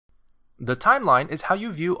The timeline is how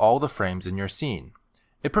you view all the frames in your scene.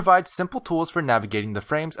 It provides simple tools for navigating the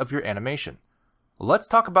frames of your animation. Let's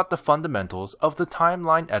talk about the fundamentals of the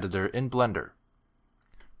timeline editor in Blender.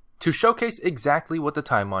 To showcase exactly what the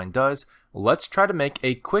timeline does, let's try to make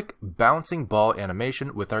a quick bouncing ball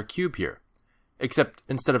animation with our cube here. Except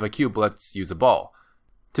instead of a cube, let's use a ball.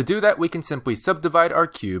 To do that, we can simply subdivide our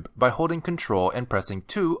cube by holding Ctrl and pressing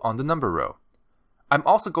 2 on the number row. I'm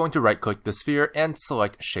also going to right-click the sphere and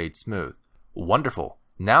select Shade Smooth. Wonderful!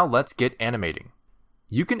 Now let's get animating.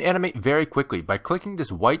 You can animate very quickly by clicking this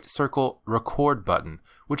white circle Record button,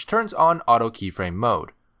 which turns on Auto Keyframe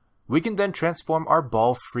mode. We can then transform our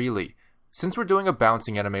ball freely. Since we're doing a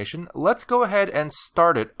bouncing animation, let's go ahead and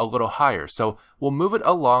start it a little higher, so we'll move it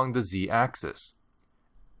along the Z-axis.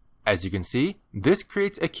 As you can see, this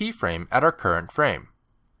creates a keyframe at our current frame.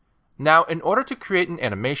 Now, in order to create an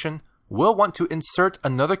animation, we'll want to insert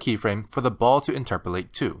another keyframe for the ball to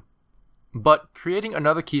interpolate to. But creating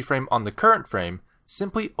another keyframe on the current frame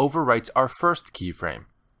simply overwrites our first keyframe.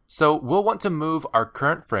 So we'll want to move our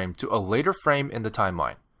current frame to a later frame in the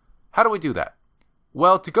timeline. How do we do that?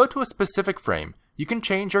 Well, to go to a specific frame, you can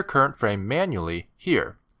change your current frame manually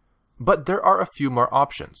here. But there are a few more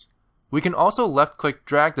options. We can also left-click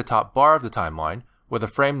drag the top bar of the timeline, where the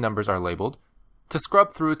frame numbers are labeled, to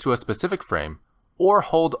scrub through to a specific frame, or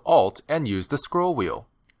hold Alt and use the scroll wheel.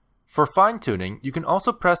 For fine-tuning, you can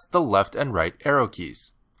also press the left and right arrow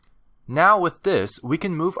keys. Now with this, we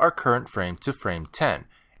can move our current frame to frame 10,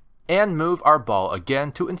 and move our ball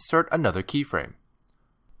again to insert another keyframe.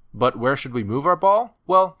 But where should we move our ball?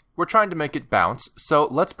 Well, we're trying to make it bounce, so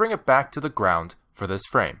let's bring it back to the ground for this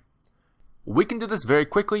frame. We can do this very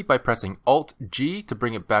quickly by pressing Alt-G to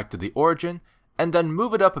bring it back to the origin, and then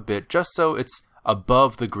move it up a bit just so it's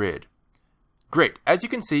above the grid. Great, as you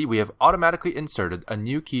can see, we have automatically inserted a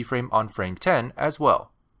new keyframe on frame 10 as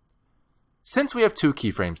well. Since we have two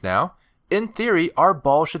keyframes now, in theory, our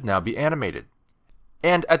ball should now be animated.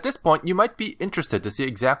 And at this point, you might be interested to see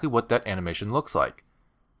exactly what that animation looks like.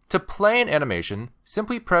 To play an animation,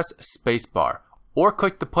 simply press spacebar, or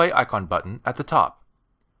click the play icon button at the top.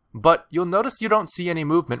 But you'll notice you don't see any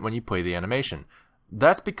movement when you play the animation.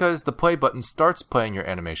 That's because the play button starts playing your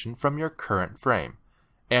animation from your current frame,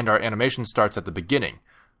 and our animation starts at the beginning.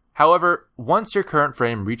 However, once your current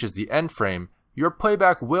frame reaches the end frame, your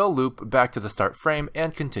playback will loop back to the start frame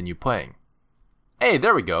and continue playing. Hey,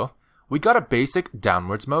 there we go! We got a basic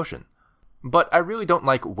downwards motion. But I really don't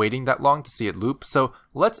like waiting that long to see it loop, so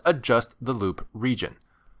let's adjust the loop region.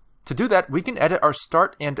 To do that, we can edit our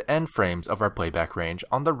start and end frames of our playback range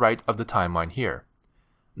on the right of the timeline here.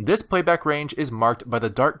 This playback range is marked by the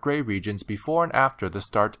dark gray regions before and after the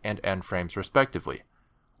start and end frames respectively.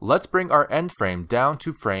 Let's bring our end frame down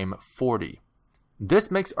to frame 40. This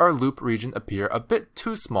makes our loop region appear a bit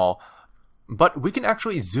too small, but we can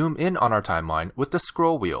actually zoom in on our timeline with the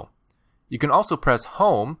scroll wheel. You can also press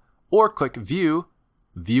Home or click View,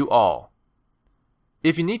 View All.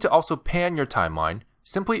 If you need to also pan your timeline,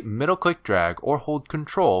 simply middle-click drag or hold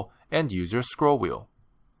Ctrl and use your scroll wheel.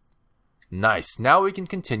 Nice, now we can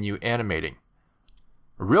continue animating.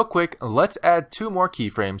 Real quick, let's add two more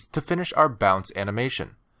keyframes to finish our bounce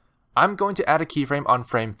animation. I'm going to add a keyframe on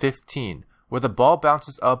frame 15, where the ball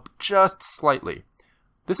bounces up just slightly.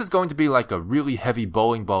 This is going to be like a really heavy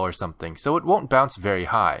bowling ball or something, so it won't bounce very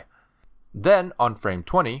high. Then, on frame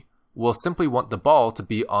 20, we'll simply want the ball to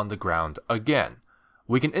be on the ground again.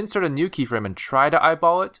 We can insert a new keyframe and try to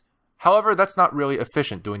eyeball it. However, that's not really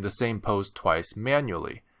efficient doing the same pose twice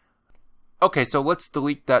manually. Okay, so let's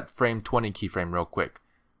delete that frame 20 keyframe real quick.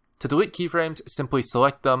 To delete keyframes, simply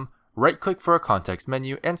select them, right-click for a context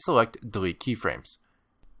menu, and select Delete Keyframes.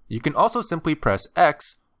 You can also simply press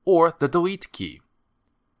X or the Delete key.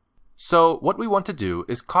 So what we want to do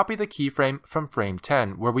is copy the keyframe from frame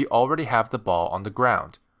 10 where we already have the ball on the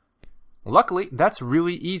ground. Luckily, that's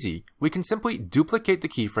really easy. We can simply duplicate the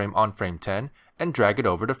keyframe on frame 10 and drag it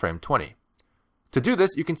over to frame 20. To do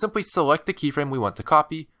this, you can simply select the keyframe we want to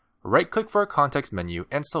copy, right-click for a context menu,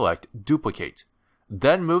 and select Duplicate.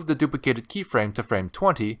 Then move the duplicated keyframe to frame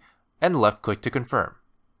 20 and left-click to confirm.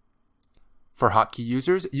 For hotkey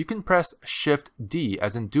users, you can press Shift-D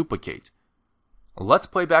as in duplicate. Let's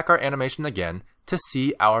play back our animation again to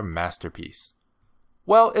see our masterpiece.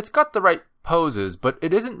 Well, it's got the right poses, but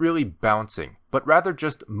it isn't really bouncing, but rather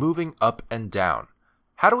just moving up and down.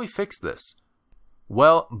 How do we fix this?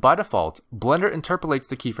 Well, by default, Blender interpolates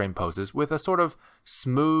the keyframe poses with a sort of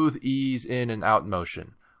smooth ease in and out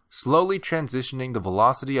motion, slowly transitioning the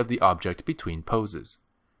velocity of the object between poses.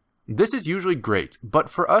 This is usually great, but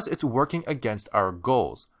for us it's working against our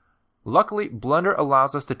goals. Luckily, Blender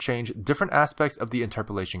allows us to change different aspects of the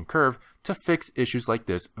interpolation curve to fix issues like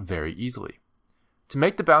this very easily. To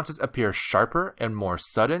make the bounces appear sharper and more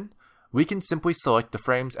sudden, we can simply select the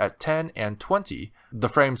frames at 10 and 20, the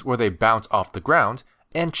frames where they bounce off the ground,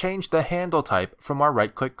 and change the handle type from our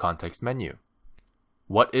right-click context menu.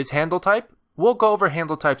 What is handle type? We'll go over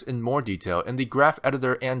handle types in more detail in the graph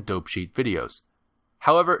editor and dope sheet videos.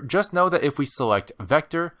 However, just know that if we select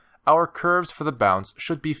vector, our curves for the bounce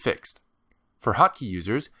should be fixed. For hotkey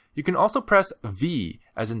users, you can also press V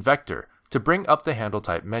as in vector to bring up the handle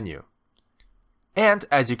type menu. And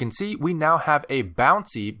as you can see, we now have a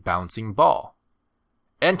bouncy bouncing ball.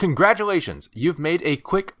 And congratulations, you've made a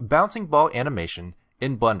quick bouncing ball animation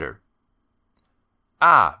in Blender.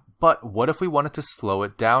 But what if we wanted to slow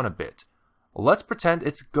it down a bit? Let's pretend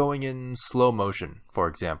it's going in slow motion, for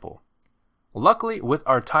example. Luckily, with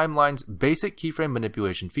our timeline's basic keyframe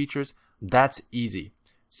manipulation features, that's easy.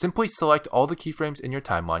 Simply select all the keyframes in your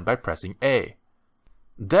timeline by pressing A.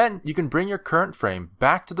 Then you can bring your current frame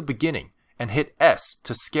back to the beginning and hit S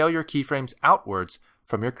to scale your keyframes outwards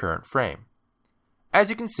from your current frame. As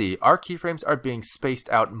you can see, our keyframes are being spaced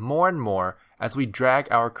out more and more as we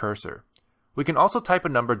drag our cursor. We can also type a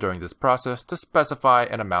number during this process to specify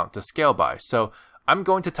an amount to scale by, so I'm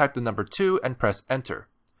going to type the number 2 and press enter.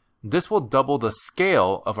 This will double the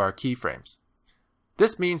scale of our keyframes.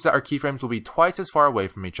 This means that our keyframes will be twice as far away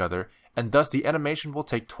from each other, and thus the animation will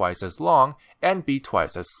take twice as long and be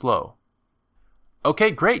twice as slow.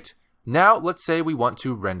 Okay, great! Now let's say we want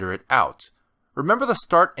to render it out. Remember the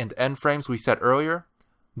start and end frames we set earlier?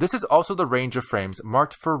 This is also the range of frames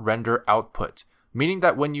marked for render output, meaning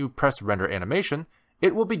that when you press render animation,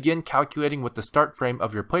 it will begin calculating with the start frame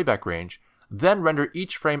of your playback range, then render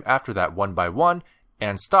each frame after that one by one,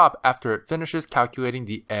 and stop after it finishes calculating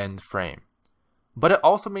the end frame. But it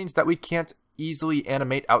also means that we can't easily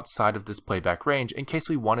animate outside of this playback range in case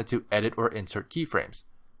we wanted to edit or insert keyframes.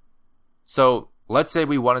 So let's say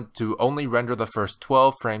we wanted to only render the first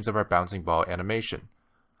 12 frames of our bouncing ball animation.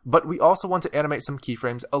 But we also want to animate some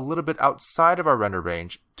keyframes a little bit outside of our render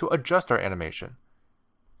range to adjust our animation.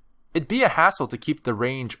 It'd be a hassle to keep the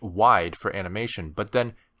range wide for animation, but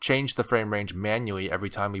then change the frame range manually every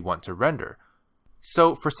time we want to render.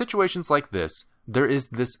 So for situations like this, there is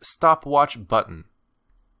this stopwatch button.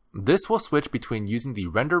 This will switch between using the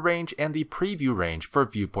render range and the preview range for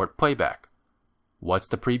viewport playback. What's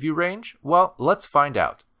the preview range? Well, let's find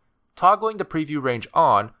out. Toggling the preview range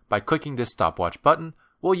on by clicking this stopwatch button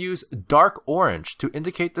will use dark orange to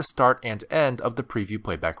indicate the start and end of the preview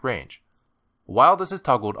playback range. While this is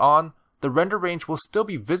toggled on, the render range will still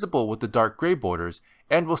be visible with the dark gray borders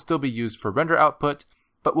and will still be used for render output,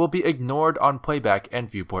 but will be ignored on playback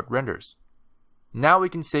and viewport renders. Now we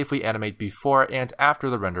can safely animate before and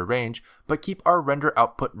after the render range, but keep our render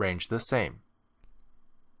output range the same.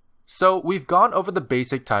 So we've gone over the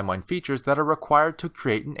basic timeline features that are required to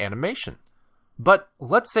create an animation. But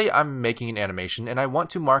let's say I'm making an animation and I want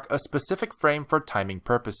to mark a specific frame for timing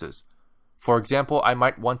purposes. For example, I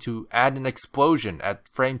might want to add an explosion at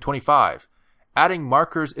frame 25. Adding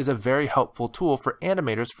markers is a very helpful tool for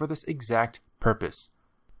animators for this exact purpose.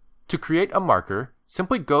 To create a marker,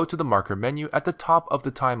 simply go to the marker menu at the top of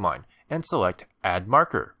the timeline and select Add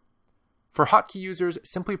Marker. For hotkey users,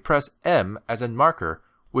 simply press M as in marker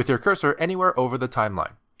with your cursor anywhere over the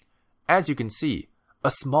timeline. As you can see, a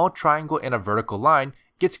small triangle and a vertical line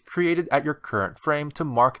gets created at your current frame to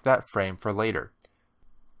mark that frame for later.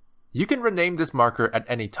 You can rename this marker at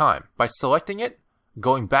any time by selecting it,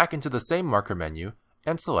 going back into the same marker menu,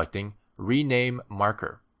 and selecting Rename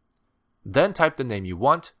Marker. Then type the name you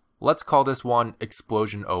want. Let's call this one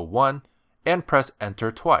Explosion 01 and press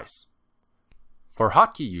Enter twice. For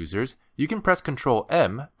hotkey users, you can press Ctrl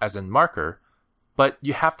M as in marker, but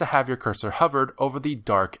you have to have your cursor hovered over the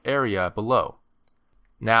dark area below.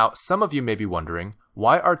 Now, some of you may be wondering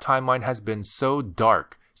why our timeline has been so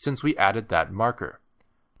dark since we added that marker.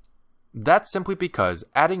 That's simply because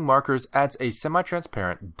adding markers adds a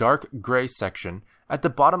semi-transparent dark gray section at the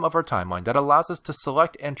bottom of our timeline that allows us to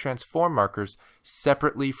select and transform markers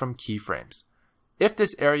separately from keyframes. If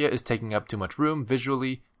this area is taking up too much room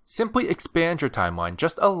visually, simply expand your timeline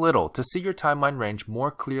just a little to see your timeline range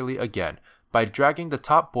more clearly again by dragging the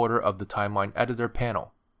top border of the timeline editor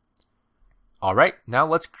panel. Alright, now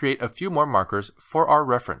let's create a few more markers for our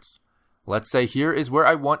reference. Let's say here is where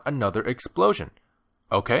I want another explosion.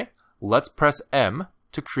 Okay, let's press M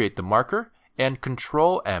to create the marker and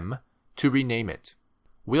Ctrl M to rename it.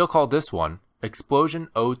 We'll call this one Explosion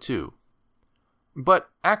 02. But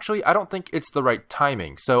actually, I don't think it's the right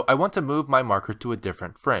timing, so I want to move my marker to a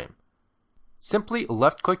different frame. Simply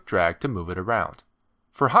left-click drag to move it around.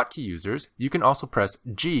 For hotkey users, you can also press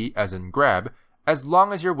G as in grab, as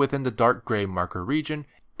long as you're within the dark gray marker region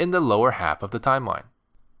in the lower half of the timeline.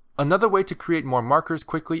 Another way to create more markers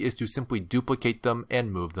quickly is to simply duplicate them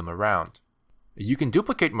and move them around. You can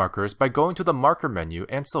duplicate markers by going to the marker menu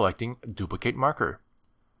and selecting Duplicate Marker.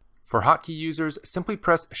 For hotkey users, simply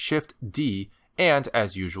press Shift D and,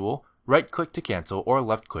 as usual, right-click to cancel or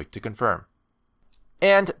left-click to confirm.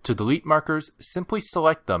 And to delete markers, simply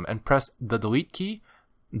select them and press the Delete key,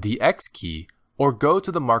 the X key, or go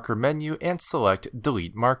to the marker menu and select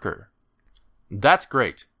Delete Marker. That's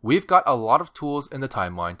great! We've got a lot of tools in the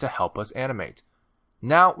timeline to help us animate.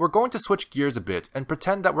 Now we're going to switch gears a bit and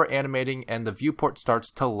pretend that we're animating and the viewport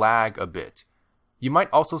starts to lag a bit. You might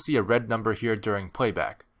also see a red number here during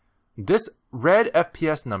playback. This red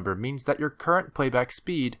FPS number means that your current playback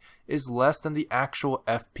speed is less than the actual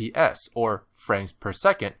FPS, or frames per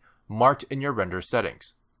second, marked in your render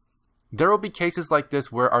settings. There will be cases like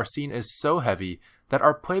this where our scene is so heavy that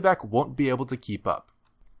our playback won't be able to keep up.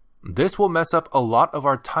 This will mess up a lot of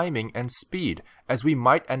our timing and speed, as we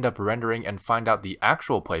might end up rendering and find out the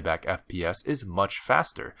actual playback FPS is much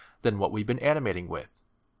faster than what we've been animating with.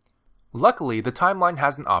 Luckily, the timeline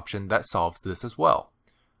has an option that solves this as well.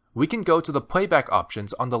 We can go to the playback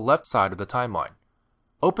options on the left side of the timeline.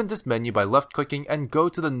 Open this menu by left-clicking and go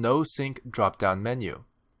to the No Sync drop-down menu.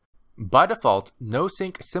 By default, No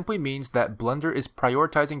Sync simply means that Blender is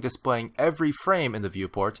prioritizing displaying every frame in the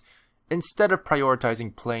viewport instead of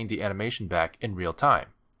prioritizing playing the animation back in real time.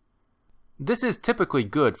 This is typically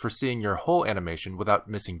good for seeing your whole animation without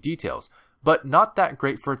missing details, but not that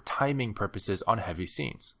great for timing purposes on heavy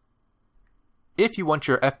scenes. If you want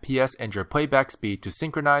your FPS and your playback speed to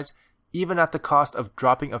synchronize, even at the cost of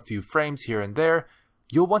dropping a few frames here and there,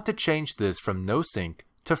 you'll want to change this from no sync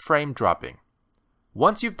to frame dropping.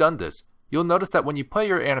 Once you've done this, you'll notice that when you play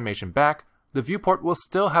your animation back, the viewport will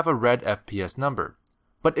still have a red FPS number,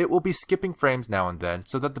 but it will be skipping frames now and then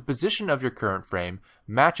so that the position of your current frame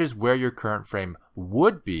matches where your current frame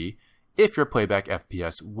would be if your playback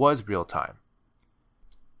FPS was real time.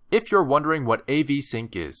 If you're wondering what AV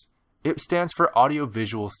sync is, it stands for Audio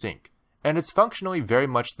Visual Sync, and it's functionally very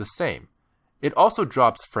much the same. It also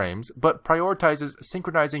drops frames, but prioritizes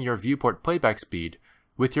synchronizing your viewport playback speed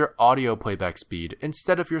with your audio playback speed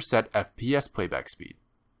instead of your set FPS playback speed.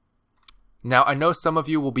 Now, I know some of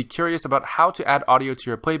you will be curious about how to add audio to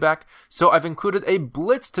your playback, so I've included a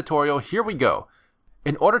blitz tutorial. Here we go.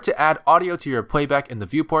 In order to add audio to your playback in the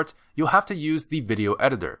viewport, you'll have to use the video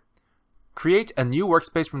editor. Create a new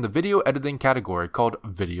workspace from the video editing category called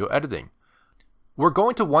Video Editing. We're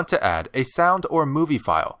going to want to add a sound or movie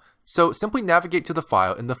file, so simply navigate to the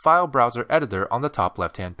file in the File Browser Editor on the top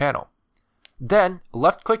left-hand panel. Then,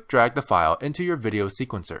 left-click drag the file into your video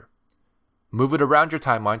sequencer. Move it around your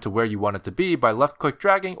timeline to where you want it to be by left-click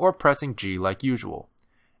dragging or pressing G like usual.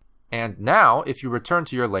 And now, if you return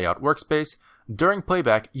to your layout workspace, during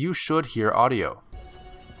playback you should hear audio.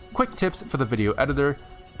 Quick tips for the video editor: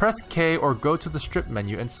 press K or go to the strip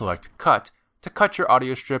menu and select Cut to cut your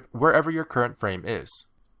audio strip wherever your current frame is.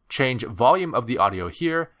 Change volume of the audio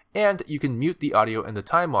here, and you can mute the audio in the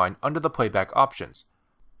timeline under the playback options.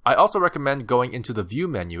 I also recommend going into the View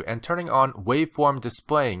menu and turning on Waveform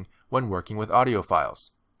Displaying when working with audio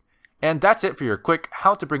files. And that's it for your quick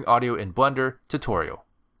How to Bring Audio in Blender tutorial.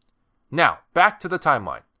 Now, back to the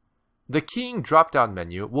timeline. The Keying drop-down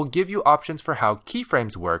menu will give you options for how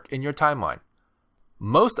keyframes work in your timeline.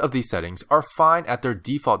 Most of these settings are fine at their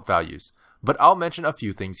default values, but I'll mention a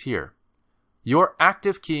few things here. Your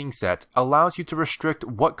active keying set allows you to restrict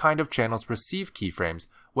what kind of channels receive keyframes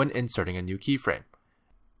when inserting a new keyframe.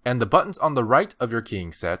 And the buttons on the right of your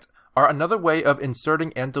keying set are another way of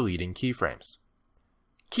inserting and deleting keyframes.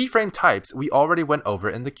 Keyframe types we already went over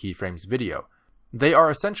in the keyframes video. They are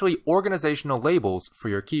essentially organizational labels for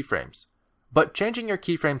your keyframes. But changing your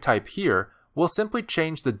keyframe type here will simply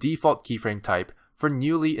change the default keyframe type for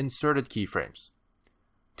newly inserted keyframes.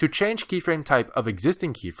 To change keyframe type of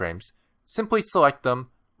existing keyframes, simply select them,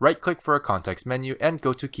 right-click for a context menu, and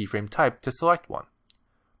go to keyframe type to select one.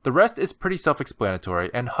 The rest is pretty self-explanatory,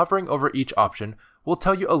 and hovering over each option will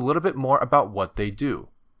tell you a little bit more about what they do.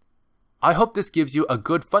 I hope this gives you a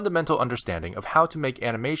good fundamental understanding of how to make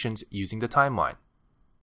animations using the timeline.